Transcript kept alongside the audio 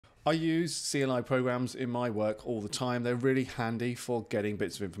I use CLI programs in my work all the time. They're really handy for getting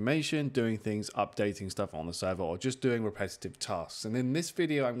bits of information, doing things, updating stuff on the server, or just doing repetitive tasks. And in this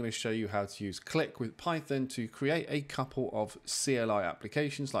video, I'm going to show you how to use Click with Python to create a couple of CLI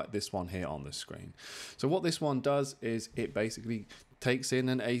applications like this one here on the screen. So what this one does is it basically takes in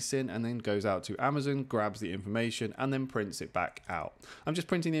an ASIN and then goes out to Amazon, grabs the information, and then prints it back out. I'm just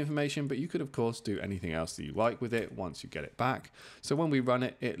printing the information, but you could of course do anything else that you like with it once you get it back. So when we run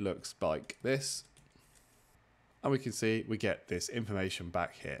it, it looks like this. And we can see we get this information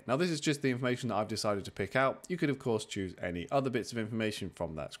back here. Now this is just the information that I've decided to pick out. You could of course choose any other bits of information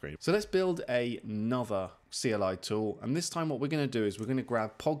from that screen. So let's build another CLI tool, and this time what we're going to do is we're going to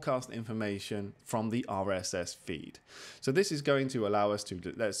grab podcast information from the RSS feed. So this is going to allow us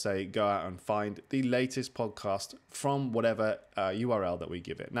to, let's say, go out and find the latest podcast from whatever URL that we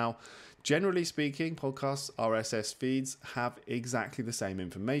give it. Now generally speaking, podcasts RSS feeds have exactly the same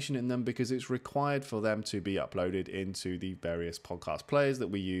information in them because it's required for them to be uploaded into the various podcast players that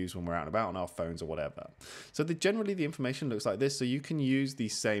we use when we're out and about on our phones or whatever. So generally the information looks like this. So you can use the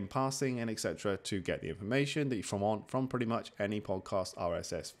same parsing and etc. to get the information that you from pretty much any podcast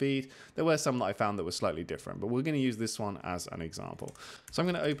RSS feed. There were some that I found that were slightly different, but we're going to use this one as an example. So I'm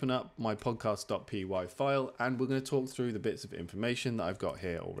going to open up my podcast.py file and we're going to talk through the bits of information that I've got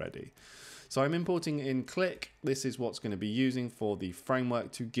here already. So I'm importing in Click. This is what's going to be using for the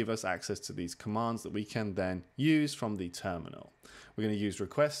framework to give us access to these commands that we can then use from the terminal. We're going to use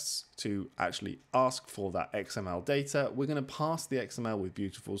requests to actually ask for that XML data. We're going to pass the XML with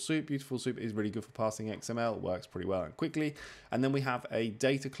Beautiful Soup. Beautiful Soup is really good for passing XML. It works pretty well and quickly. And then we have a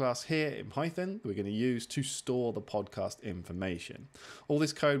data class here in Python that we're going to use to store the podcast information. All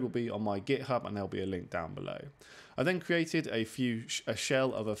this code will be on my GitHub and there'll be a link down below. I then created a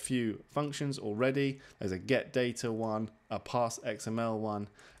shell of a few functions already. There's a get data one, a parse XML one,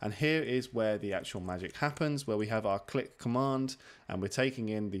 and here is where the actual magic happens, where we have our click command and we're taking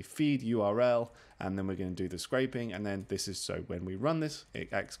in the feed URL and then we're going to do the scraping, and then this is so when we run this, it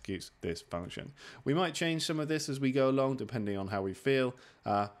executes this function. We might change some of this as we go along depending on how we feel,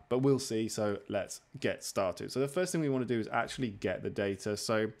 but we'll see. So let's get started. So the first thing we want to do is actually get the data.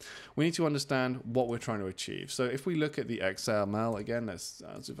 So we need to understand what we're trying to achieve. So if we look at the XML again, let's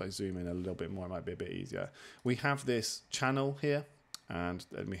if I zoom in a little bit more, it might be a bit easier. We have this channel here, and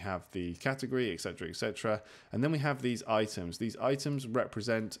then we have the category, etc., etc. And then we have these items. These items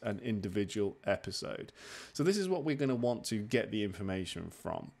represent an individual episode. So this is what we're going to want to get the information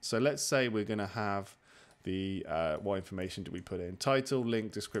from. So let's say we're going to have the, what information do we put in? Title,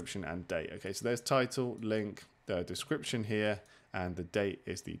 link, description, and date. Okay, so there's title, link, the description here, and the date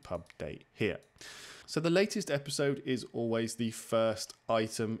is the pub date here. So the latest episode is always the first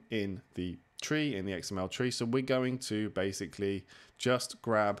item in the tree, in the XML tree. So we're going to basically just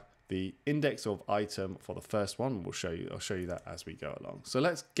grab the index of item for the first one. I'll show you that as we go along. So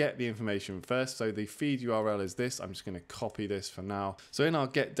let's get the information first. So the feed URL is this. I'm just going to copy this for now. So in our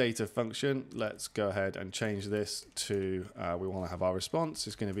get data function, let's go ahead and change this to, we want to have our response.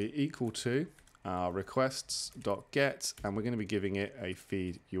 It's going to be equal to requests.get, and we're going to be giving it a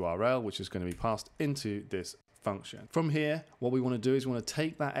feed URL, which is going to be passed into this function. From here, what we want to do is we want to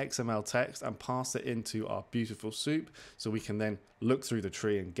take that XML text and pass it into our Beautiful Soup so we can then look through the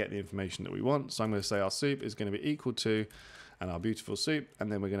tree and get the information that we want. So I'm going to say our soup is going to be equal to, and our Beautiful Soup,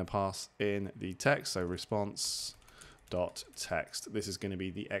 and then we're going to pass in the text, so response dot text. This is going to be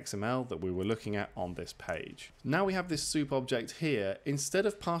the XML that we were looking at on this page. Now we have this soup object here. Instead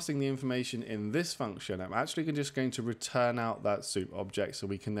of passing the information in this function, I'm actually just going to return out that soup object so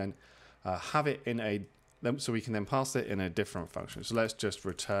we can then have it in a, so we can then pass it in a different function. So let's just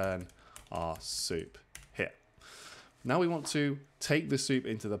return our soup here. Now we want to take the soup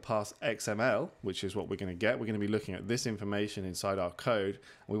into the parse XML, which is what we're going to get. We're going to be looking at this information inside our code.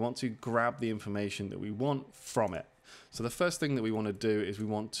 And we want to grab the information that we want from it. So the first thing that we want to do is we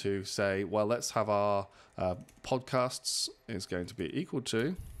want to say, well, let's have our podcasts is going to be equal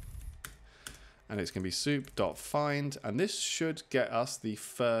to, and it's going to be soup.find, and this should get us the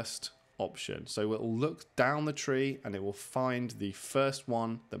first option. So it will look down the tree and it will find the first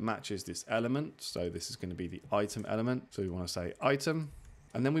one that matches this element. So this is going to be the item element. So we want to say item,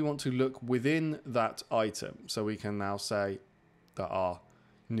 and then we want to look within that item. So we can now say that our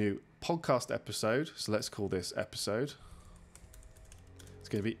new podcast episode, so let's call this episode, it's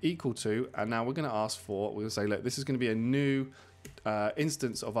going to be equal to, and now we're going to ask for, we're going to say, look, this is going to be a new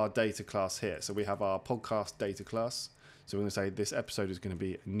instance of our data class here. So we have our podcast data class. So we're going to say this episode is going to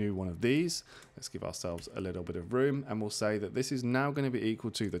be a new one of these. Let's give ourselves a little bit of room, and we'll say that this is now going to be equal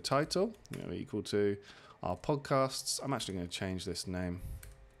to the title, equal to our podcasts. I'm actually going to change this name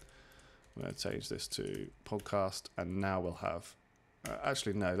I'm going to change this to podcast, and now we'll have,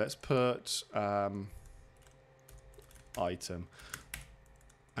 actually no, let's put item.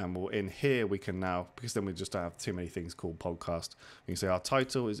 And we'll, in here we can now, because then we just don't have too many things called podcast, we can say our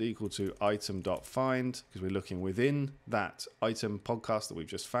title is equal to item.find, because we're looking within that item podcast that we've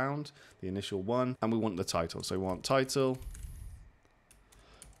just found, the initial one, and we want the title. So we want title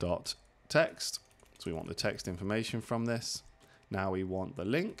dot text. So we want the text information from this. Now we want the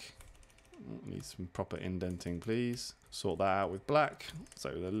link. Need some proper indenting, please. Sort that out with black. So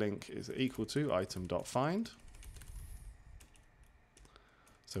the link is equal to item.find.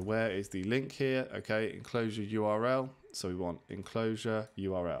 So where is the link here? Okay, enclosure URL. So we want enclosure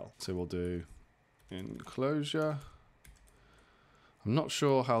URL. So we'll do enclosure. I'm not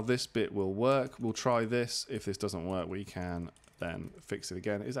sure how this bit will work. We'll try this. If this doesn't work, we can then fix it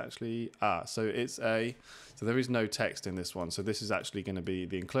again. It's actually, so it's so there is no text in this one. So this is actually going to be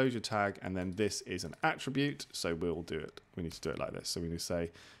the enclosure tag, and then this is an attribute. So we'll do it. We need to do it like this. So we need to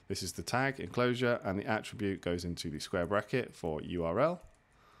say this is the tag enclosure, and the attribute goes into the square bracket for URL.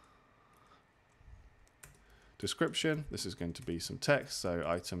 Description, this is going to be some text, so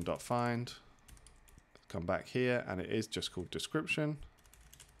item.find, come back here, and it is just called description,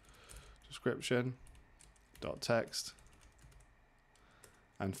 description.text,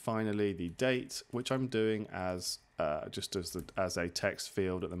 and finally the date, which I'm doing as just as a text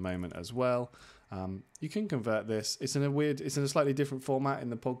field at the moment as well. You can convert this. It's in a slightly different format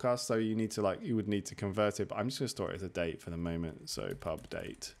in the podcast, so you would need to convert it, but I'm just going to store it as a date for the moment, so pub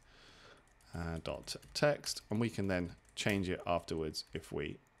date. Dot text, and we can then change it afterwards if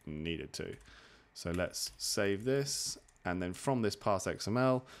we needed to. So let's save this, and then from this parse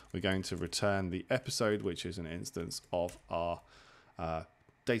XML we're going to return the episode, which is an instance of our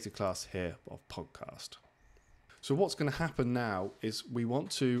data class here of podcast. So what's going to happen now is we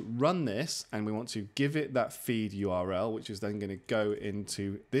want to run this, and we want to give it that feed URL, which is then going to go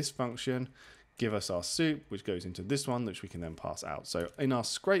into this function, give us our soup, which goes into this one, which we can then pass out. So in our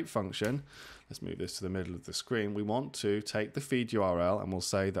scrape function, let's move this to the middle of the screen. We want to take the feed URL, and we'll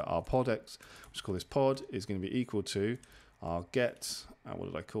say that our podx, which call this pod, is going to be equal to our get,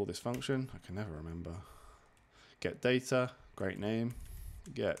 what did I call this function? I can never remember. Get data, great name,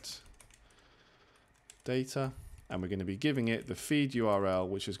 get data. And we're going to be giving it the feed URL,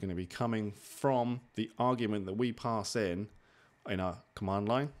 which is going to be coming from the argument that we pass in our command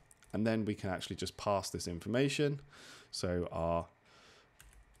line. And then we can actually just pass this information. So our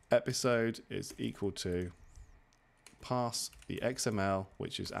episode is equal to pass the XML,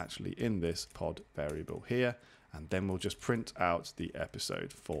 which is actually in this pod variable here. And then we'll just print out the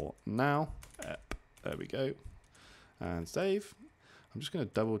episode for now. There we go. And save. I'm just going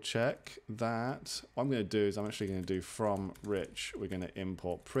to double check that. What I'm going to do is I'm actually going to do from rich. We're going to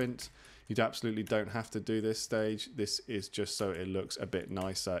import print. You absolutely don't have to do this stage. This is just so it looks a bit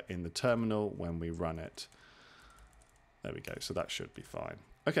nicer in the terminal when we run it. There we go. So that should be fine.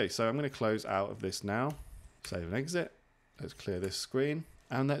 Okay, so I'm going to close out of this now. Save and exit. Let's clear this screen.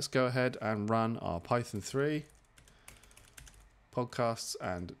 And let's go ahead and run our Python 3 podcasts.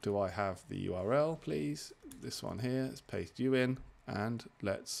 And do I have the URL, please? This one here. Let's paste you in. And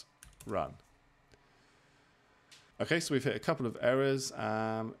let's run. Okay, so we've hit a couple of errors.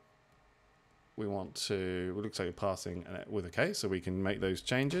 We want to, it looks like you're passing with a case, so we can make those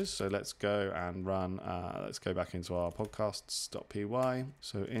changes. So let's go and run, let's go back into our podcasts.py.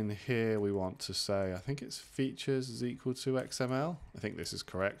 So in here, we want to say, I think it's features is equal to XML. I think this is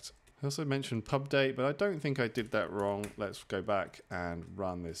correct. I also mentioned pub date, but I don't think I did that wrong. Let's go back and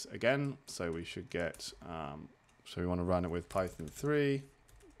run this again. So we should get, so we want to run it with Python 3,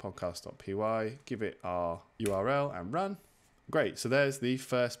 podcast.py, give it our URL and run. Great, so there's the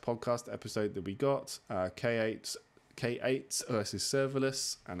first podcast episode that we got, K8 versus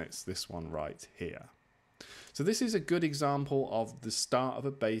serverless, and it's this one right here. So this is a good example of the start of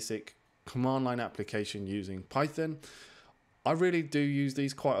a basic command line application using Python. I really do use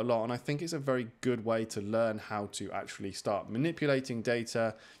these quite a lot, and I think it's a very good way to learn how to actually start manipulating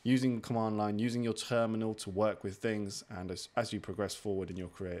data, using command line, using your terminal to work with things. And as you progress forward in your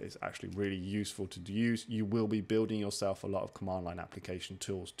career, it's actually really useful to use. You will be building yourself a lot of command line application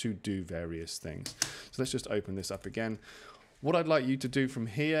tools to do various things. So let's just open this up again. What I'd like you to do from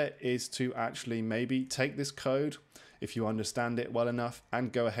here is to actually maybe take this code, if you understand it well enough,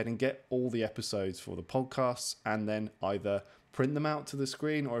 and go ahead and get all the episodes for the podcasts, and then either print them out to the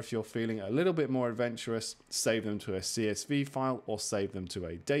screen, or if you're feeling a little bit more adventurous, save them to a CSV file or save them to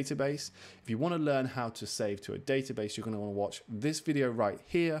a database. If you want to learn how to save to a database, you're going to want to watch this video right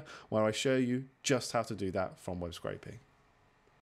here, where I show you just how to do that from web scraping.